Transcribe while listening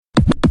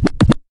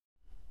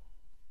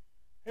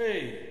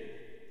Hey,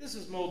 this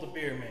is Mo the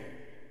Beer Man,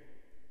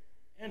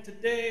 and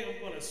today I'm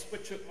going to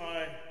switch up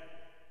my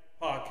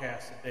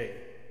podcast today.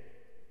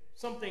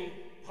 Something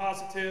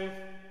positive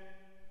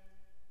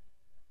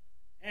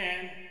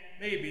and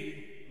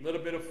maybe a little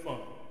bit of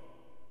fun.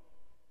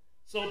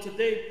 So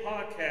today's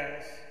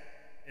podcast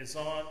is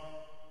on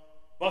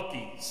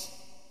Buc-ee's.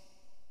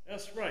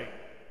 That's right,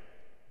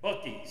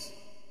 Buc-ee's.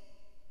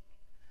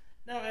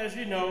 Now, as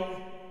you know,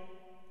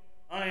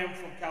 I am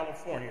from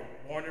California,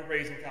 born and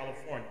raised in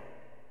California.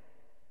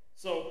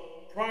 So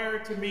prior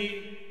to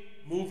me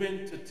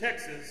moving to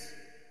Texas,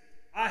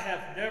 I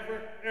have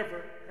never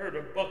ever heard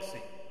of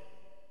Buc-ee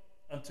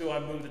until I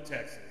moved to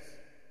Texas.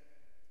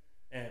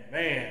 And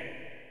man,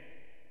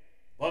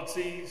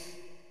 Buc-ee's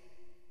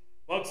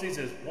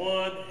is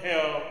one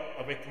hell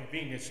of a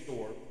convenience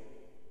store.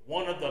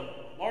 One of the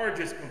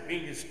largest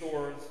convenience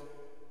stores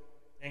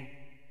in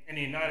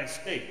the United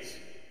States.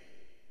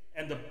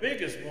 And the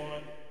biggest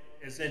one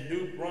is in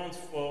New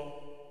Brunswick,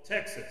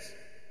 Texas.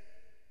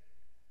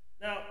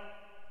 Now,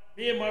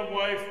 me and my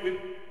wife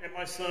and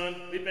my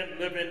son, we've been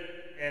living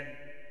in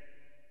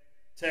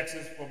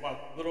Texas for about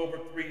a little over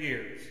 3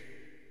 years.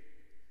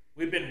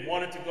 We've been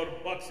wanting to go to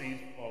Buc-ee's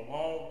for a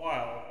long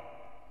while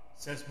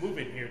since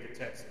moving here to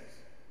Texas.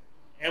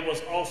 And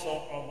was also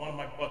on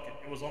my bucket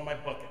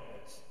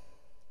list.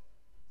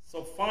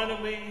 So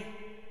finally,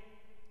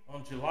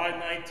 on July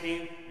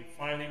 19th, we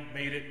finally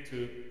made it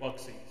to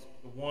Buc-ee's,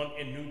 the one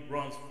in New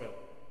Brunswick.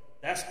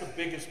 That's the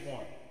biggest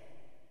one.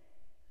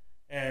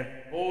 And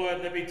boy,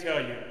 let me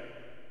tell you,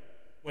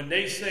 when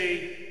they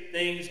say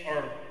things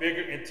are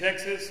bigger in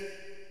Texas,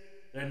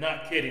 they're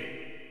not kidding.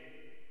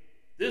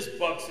 This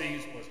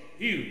Buc-ee's was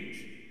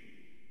huge.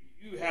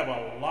 You have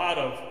a lot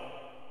of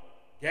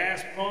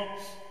gas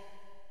pumps,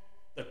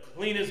 the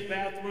cleanest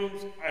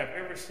bathrooms I have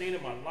ever seen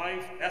in my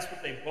life. That's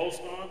what they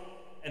boast on,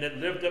 and it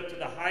lived up to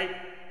the hype,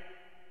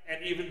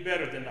 and even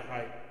better than the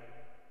hype.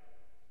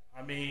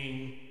 I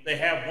mean, they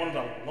have one of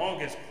the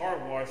longest car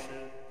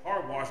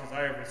washes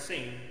I ever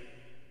seen.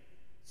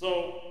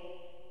 So,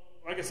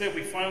 like I said,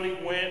 we finally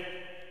went,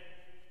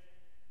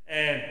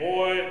 and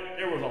boy,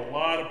 there was a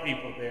lot of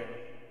people there.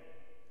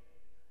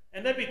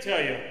 And let me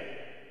tell you,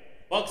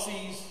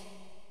 Buc-ee's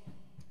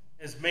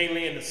is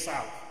mainly in the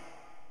South.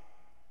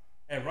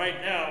 And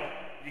right now,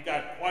 you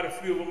got quite a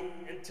few of them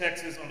in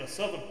Texas, on the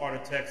southern part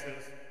of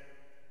Texas.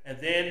 And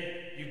then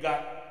you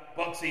got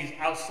Buc-ee's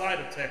outside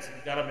of Texas.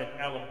 You got them in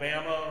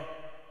Alabama,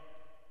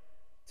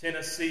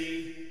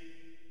 Tennessee,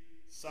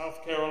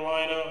 South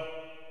Carolina,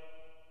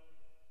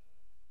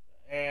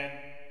 and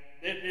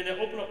they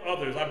open up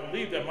others. I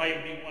believe there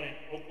might be one in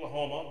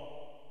Oklahoma.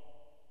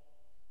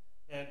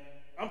 And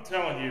I'm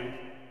telling you,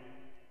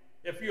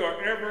 if you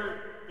are ever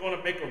going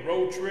to make a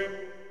road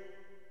trip,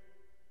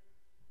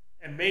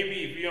 and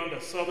maybe if you're on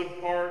the southern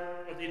part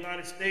of the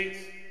United States,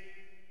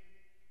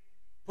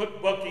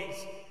 put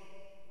Buc-ee's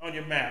on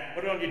your map,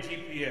 put it on your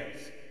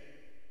GPS.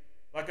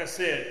 Like I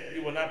said,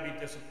 you will not be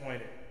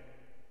disappointed.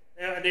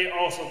 And they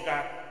also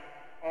got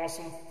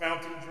awesome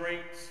fountain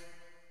drinks,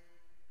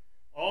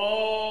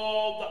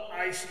 all the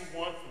ice you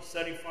want for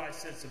 75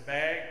 cents a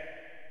bag.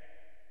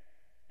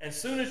 As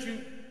soon as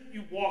you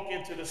walk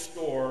into the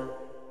store,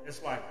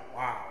 it's like,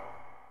 wow.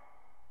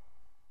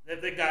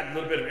 They got a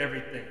little bit of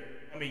everything.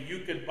 I mean, you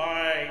can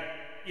buy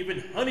even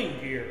hunting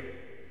gear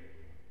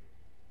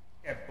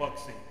at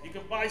Buc-ee's. You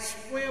can buy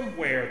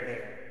swimwear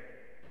there.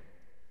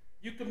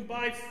 You can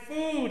buy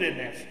food in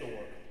that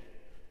store.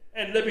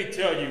 And let me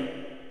tell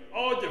you,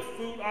 all the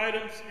food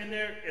items in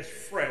there is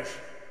fresh,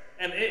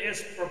 and it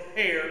is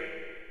prepared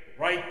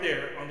right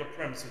there on the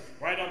premises,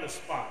 right on the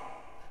spot.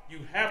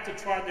 You have to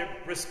try their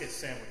brisket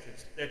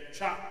sandwiches. Their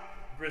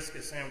chopped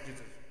brisket sandwiches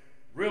is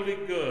really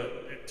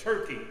good. Their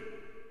turkey,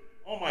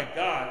 oh my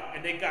God,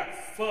 and they got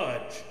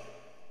fudge,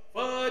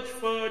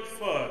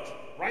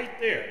 right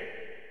there.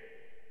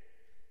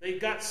 They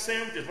got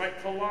sandwiches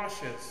like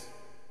galoshes.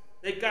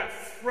 They got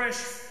fresh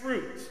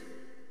fruit.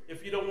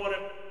 If you don't want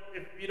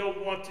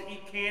to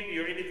eat candy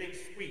or anything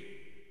sweet,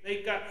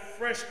 they got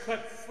fresh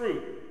cut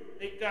fruit.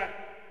 They got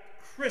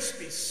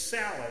crispy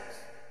salads,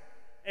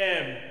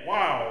 and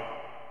wow!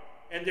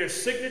 And their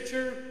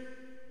signature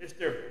is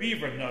their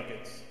beaver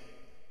nuggets.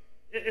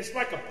 It's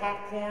like a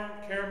popcorn,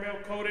 caramel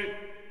coated,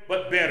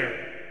 but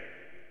better.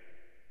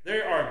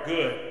 They are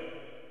good.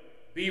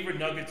 Beaver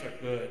nuggets are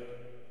good.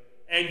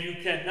 And you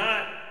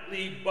cannot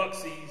leave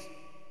Buc-ee's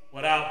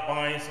without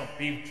buying some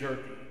beef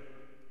jerky.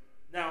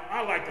 Now,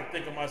 I like to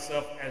think of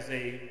myself as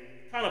a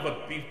kind of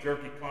a beef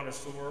jerky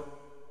connoisseur,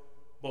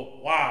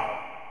 but wow,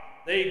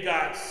 they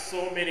got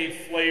so many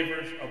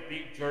flavors of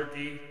beef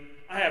jerky.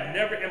 I have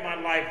never in my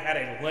life had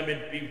a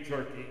lemon beef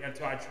jerky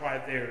until I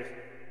tried theirs.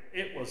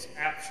 It was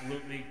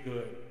absolutely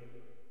good.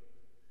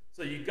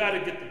 So you got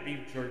to get the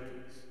beef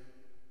jerkies.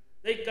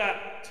 They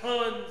got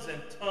tons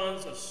and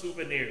tons of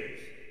souvenirs.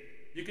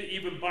 You can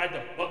even buy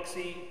the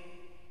Buc-ee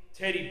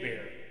teddy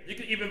bear. You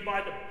can even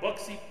buy the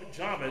Buc-ee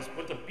pajamas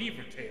with the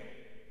beaver tail.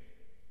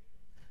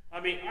 I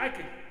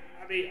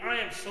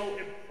am so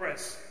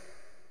impressed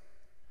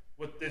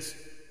with this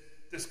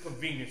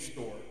convenience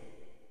store.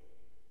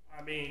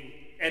 I mean,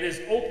 and it's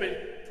open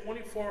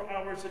 24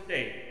 hours a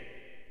day.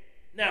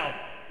 Now,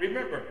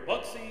 remember,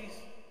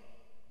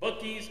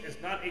 Buc-ee's is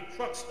not a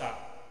truck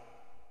stop.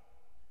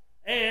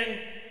 And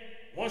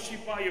once you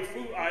buy your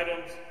food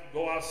items, you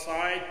go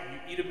outside, you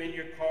eat them in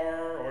your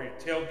car or your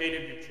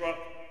tailgate of your truck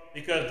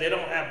because they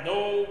don't have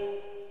no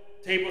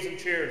tables and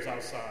chairs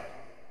outside.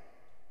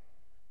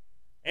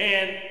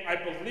 And I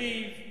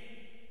believe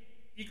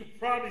you could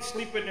probably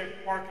sleep in their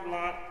parking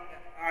lot.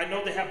 I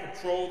know they have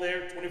patrol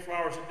there 24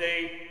 hours a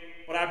day,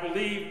 but I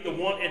believe the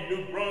one in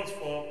New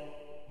Brunswick,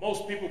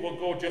 most people will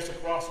go just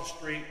across the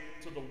street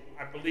to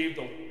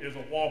there's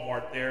a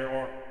Walmart there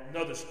or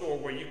another store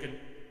where you can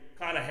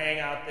kind of hang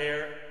out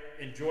there,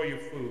 enjoy your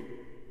food.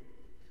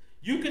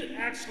 You could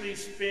actually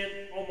spend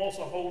almost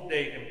a whole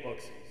day in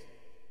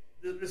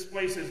Buc-ee's. This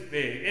place is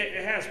big.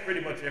 It has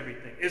pretty much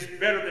everything. It's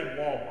better than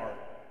Walmart,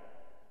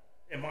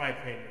 in my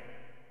opinion,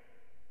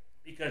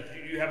 because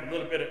you have a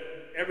little bit of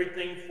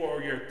everything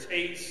for your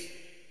taste,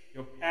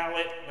 your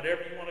palate,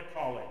 whatever you want to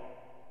call it.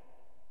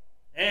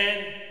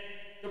 And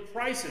the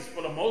prices,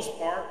 for the most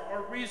part,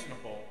 are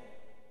reasonable.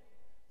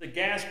 The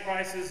gas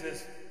prices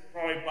is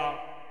probably about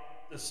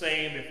the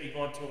same if you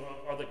go into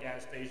other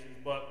gas stations,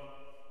 but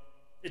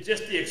it's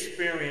just the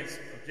experience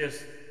of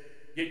just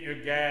getting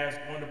your gas,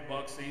 going to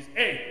Buc-ee's.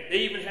 Hey, they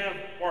even have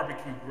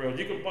barbecue grills.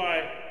 You can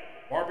buy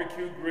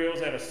barbecue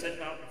grills that are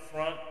sitting out in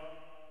front.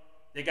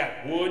 They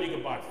got wood. You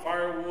can buy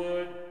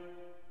firewood.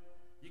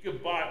 You can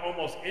buy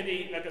almost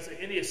any, like I said,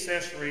 any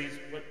accessories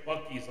with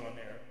Buc-ee's on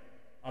there.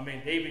 I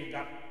mean, they even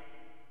got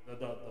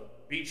the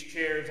beach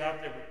chairs out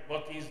there with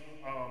Buc-ee's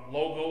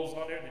logos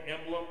on there, the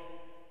emblem.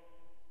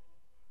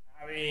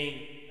 I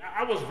mean,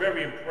 I was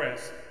very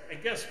impressed.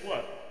 And guess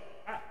what?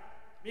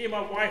 Me and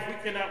my wife, we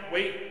cannot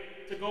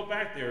wait to go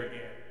back there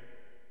again.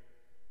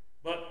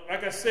 But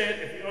like I said,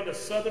 if you're on the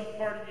southern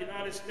part of the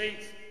United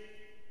States,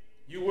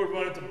 you will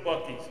run into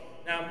Buc-ee's.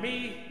 Now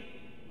me,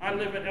 I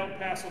live in El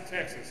Paso,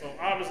 Texas, so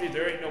obviously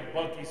there ain't no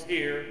Buc-ee's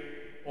here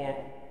or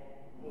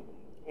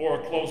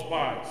close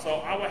by. So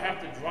I would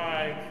have to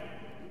drive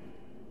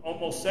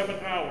almost 7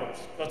 hours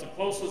because the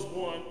closest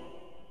one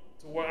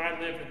to where I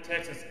live in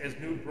Texas is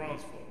New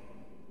Brunswick.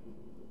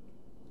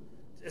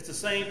 It's the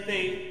same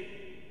thing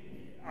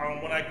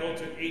when I go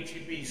to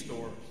H-E-B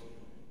stores.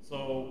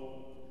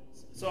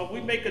 So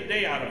we make a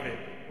day out of it.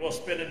 We'll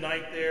spend a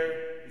night there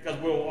because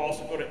we'll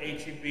also go to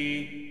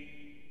H-E-B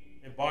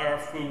and buy our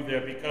food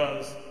there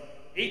because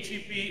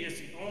H-E-B is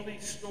the only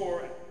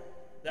store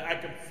that I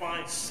can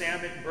find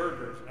salmon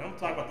burgers. And I'm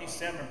talking about these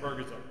salmon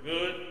burgers are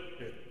good,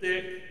 they're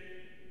thick.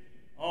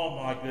 Oh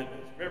my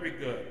goodness, very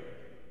good.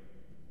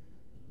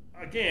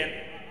 Again,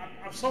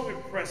 I'm so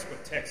impressed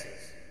with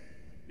Texas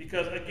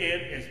because again,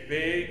 it's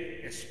big,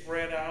 it's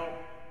spread out,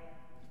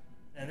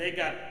 and they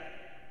got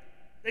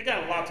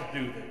a lot to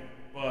do there.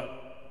 But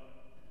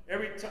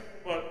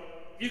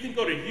you can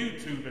go to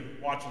YouTube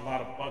and watch a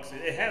lot of Buc-ee's.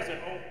 It has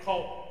its own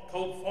cult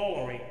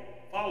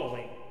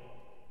following.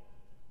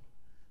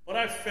 But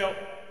I felt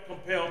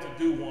compelled to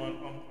do one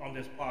on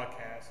this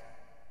podcast.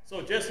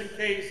 So just in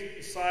case you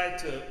decide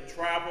to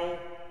travel,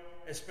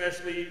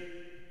 especially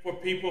for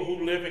people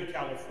who live in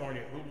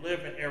California, who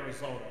live in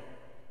Arizona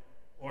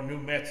or New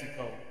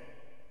Mexico,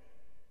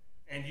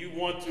 and you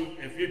want to,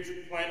 if you're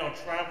planning on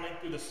traveling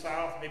through the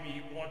South, maybe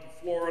you're going to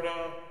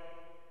Florida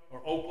or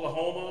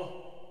Oklahoma,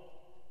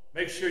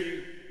 make sure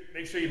you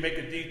make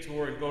a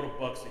detour and go to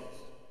Buc-ee's.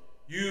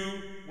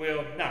 You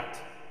will not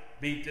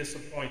be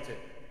disappointed.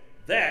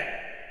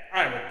 That,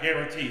 I will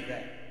guarantee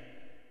that.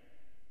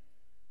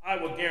 I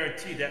will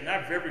guarantee that, and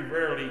I very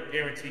rarely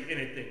guarantee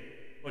anything,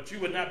 but you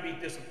will not be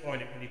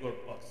disappointed when you go to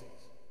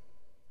Buc-ee's.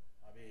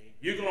 I mean,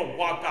 you're going to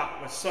walk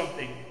out with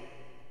something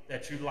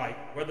that you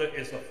like, whether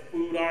it's a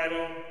food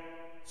item,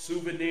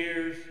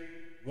 souvenirs,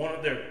 one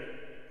of their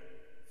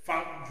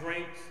fountain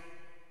drinks.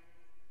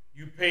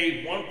 You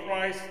paid one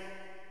price,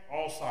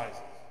 all sizes.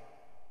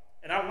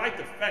 And I like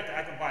the fact that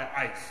I can buy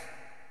ice,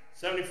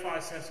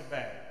 75 cents a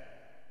bag.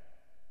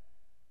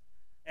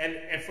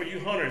 And for you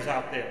hunters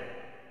out there,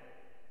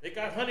 they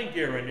got hunting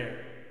gear in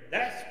there.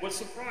 That's what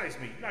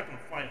surprised me. You're not going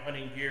to find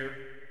hunting gear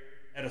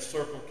at a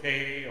Circle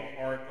K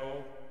or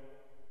Arco.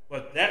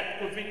 But that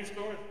convenience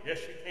store, yes,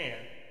 you can.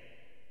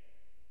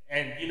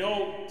 And you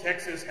know,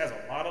 Texas has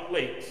a lot of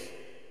lakes.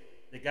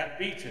 They got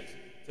beaches.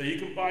 So you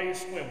can buy your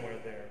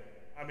swimwear there.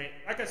 I mean,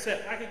 like I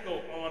said, I could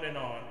go on and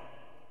on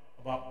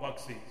about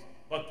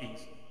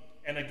Buc-ee's.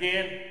 And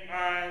again,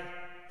 I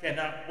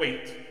cannot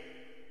wait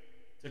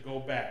to go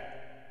back.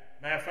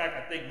 Matter of fact,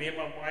 I think me and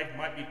my wife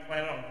might be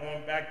planning on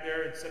going back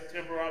there in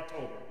September or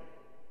October.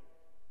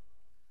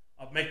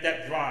 I'll make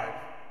that drive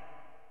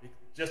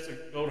just to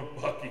go to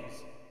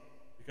Buc-ee's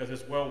because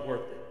it's well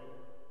worth it.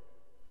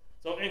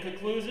 So in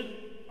conclusion,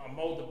 I'm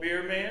Mo the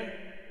Beer Man.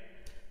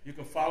 You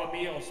can follow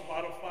me on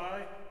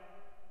Spotify.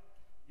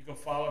 You can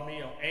follow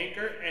me on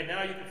Anchor. And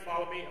now you can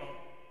follow me on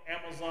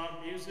Amazon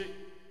Music.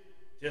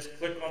 Just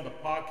click on the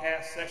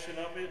podcast section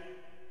of it.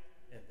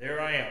 And there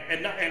I am.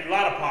 And a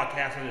lot of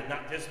podcasters,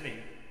 not just me.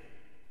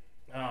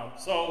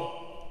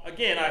 So,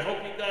 again, I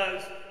hope you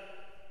guys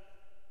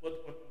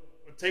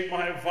But take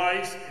my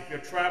advice, if you're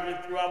traveling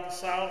throughout the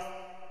South,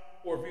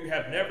 or if you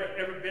have never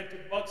ever been to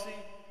Buc-ee,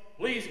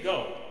 please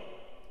go.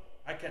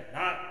 I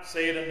cannot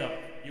say it enough.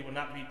 You will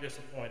not be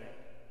disappointed.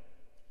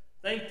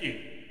 Thank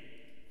you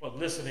for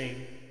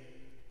listening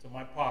to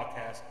my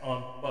podcast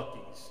on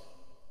Buc-ee's.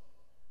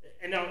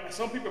 And now,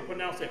 some people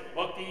pronounce it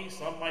Buc-ee,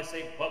 some might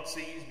say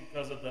Buc-ee's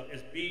because of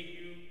it's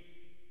B-U-C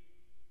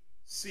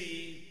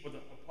with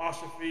an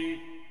apostrophe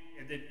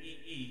and then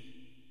E-E.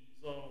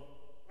 So,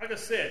 like I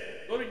said,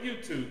 go to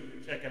YouTube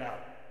and check it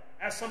out.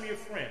 Ask some of your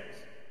friends.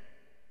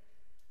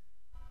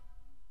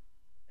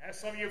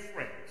 Ask some of your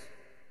friends.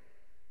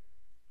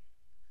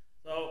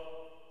 So,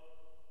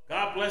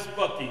 God bless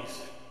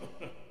Buc-ee's.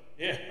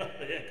 yeah, God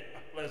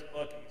bless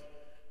Buc-ee's.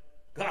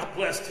 God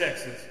bless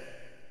Texas,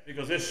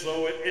 because it's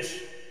so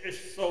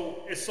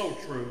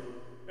true.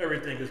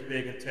 Everything is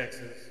big in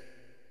Texas.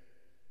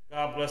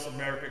 God bless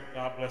America.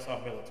 God bless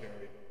our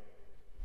military.